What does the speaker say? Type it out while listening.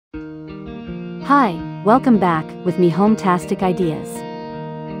Hi, welcome back with me HomeTastic ideas.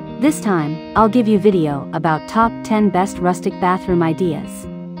 This time, I'll give you video about top 10 best rustic bathroom ideas.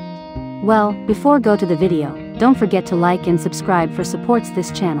 Well, before go to the video, don't forget to like and subscribe for supports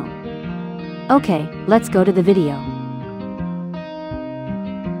this channel. Okay, let's go to the video.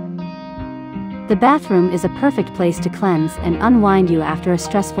 The bathroom is a perfect place to cleanse and unwind you after a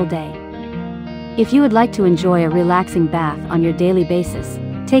stressful day. If you would like to enjoy a relaxing bath on your daily basis,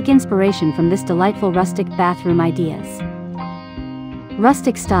 take inspiration from this delightful rustic bathroom ideas.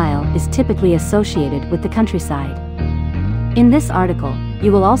 Rustic style is typically associated with the countryside. In this article, you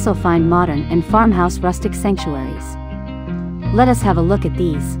will also find modern and farmhouse rustic sanctuaries. Let us have a look at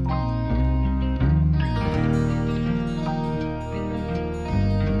these.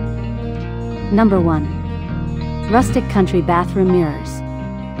 Number 1. Rustic country bathroom mirrors.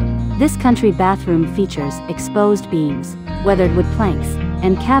 This country bathroom features exposed beams, weathered wood planks,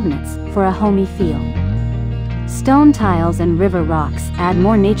 and cabinets for a homey feel. Stone tiles and river rocks add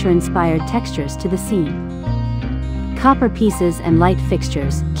more nature-inspired textures to the scene. Copper pieces and light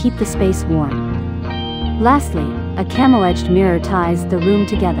fixtures keep the space warm. Lastly, a camo-edged mirror ties the room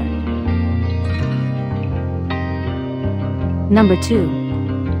together. Number 2.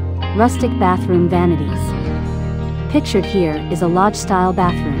 Rustic bathroom vanities. Pictured here is a lodge-style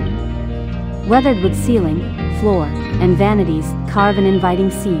bathroom. Weathered wood ceiling, floor, and vanities carve an inviting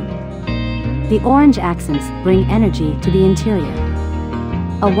scene. The orange accents bring energy to the interior.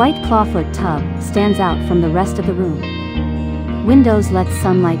 A white clawfoot tub stands out from the rest of the room. Windows let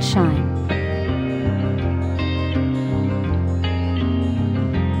sunlight shine.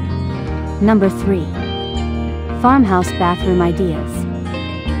 Number 3. Farmhouse bathroom ideas.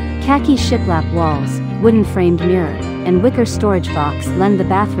 Khaki shiplap walls, wooden framed mirror, and wicker storage box lend the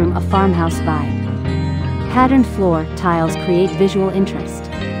bathroom a farmhouse vibe. Patterned floor tiles create visual interest.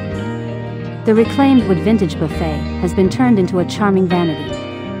 The reclaimed wood vintage buffet has been turned into a charming vanity.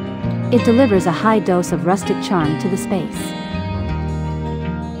 It delivers a high dose of rustic charm to the space.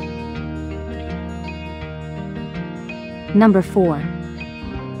 Number 4.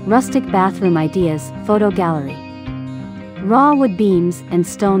 Rustic bathroom ideas photo gallery. Raw wood beams and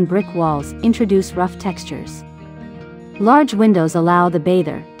stone brick walls introduce rough textures. Large windows allow the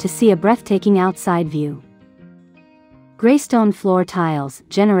bather to see a breathtaking outside view. Graystone floor tiles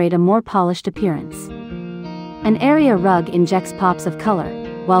generate a more polished appearance. An area rug injects pops of color,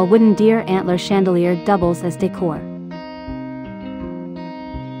 while wooden deer antler chandelier doubles as decor.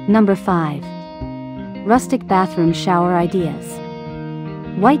 Number 5. Rustic bathroom shower ideas.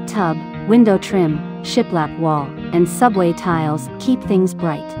 White tub, window trim, shiplap wall, and subway tiles keep things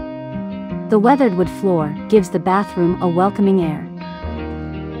bright. The weathered wood floor gives the bathroom a welcoming air.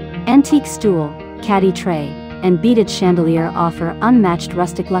 Antique stool, caddy tray, and beaded chandelier offer unmatched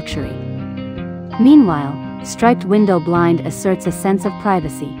rustic luxury. Meanwhile, striped window blind asserts a sense of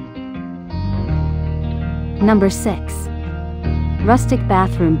privacy. Number 6. Rustic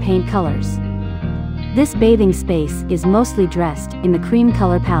bathroom paint colors. This bathing space is mostly dressed in the cream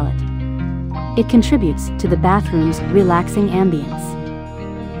color palette. It contributes to the bathroom's relaxing ambience.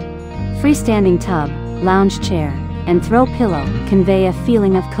 Freestanding tub, lounge chair, and throw pillow convey a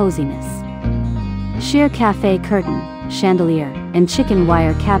feeling of coziness. Sheer cafe curtain, chandelier, and chicken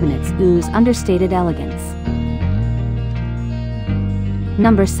wire cabinets ooze understated elegance.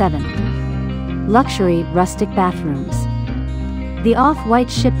 Number 7. Luxury rustic bathrooms. The off-white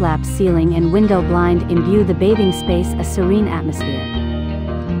shiplap ceiling and window blind imbue the bathing space a serene atmosphere.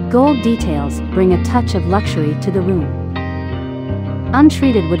 Gold details bring a touch of luxury to the room.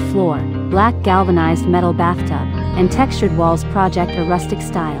 Untreated wood floor, black galvanized metal bathtub, and textured walls project a rustic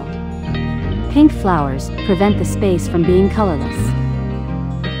style. Pink flowers prevent the space from being colorless.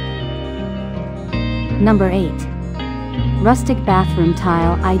 Number 8. Rustic bathroom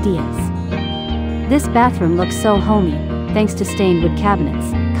tile ideas. This bathroom looks so homey, thanks to stained wood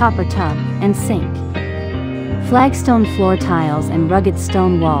cabinets, copper tub, and sink. Flagstone floor tiles and rugged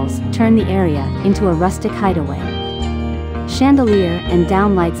stone walls turn the area into a rustic hideaway. Chandelier and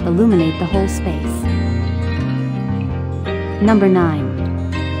downlights illuminate the whole space. Number 9.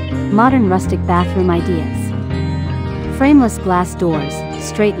 Modern rustic bathroom ideas. Frameless glass doors,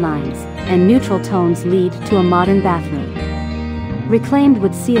 straight lines, and neutral tones lead to a modern bathroom. Reclaimed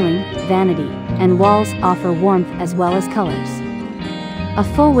wood ceiling, vanity, and walls offer warmth as well as colors. A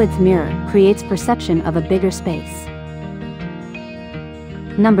full-width mirror creates perception of a bigger space.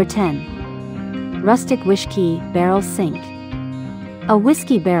 Number 10. Rustic whiskey barrel sink. A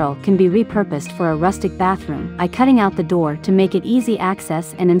whiskey barrel can be repurposed for a rustic bathroom by cutting out the door to make it easy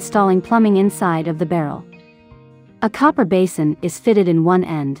access and installing plumbing inside of the barrel. A copper basin is fitted in one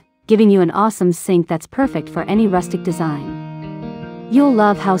end, giving you an awesome sink that's perfect for any rustic design. You'll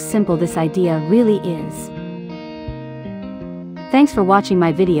love how simple this idea really is. Thanks for watching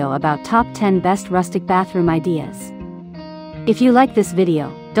my video about top 10 best rustic bathroom ideas. If you like this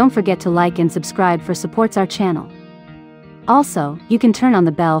video, don't forget to like and subscribe for supports our channel. Also, you can turn on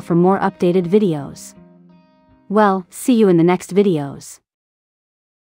the bell for more updated videos. Well, see you in the next videos.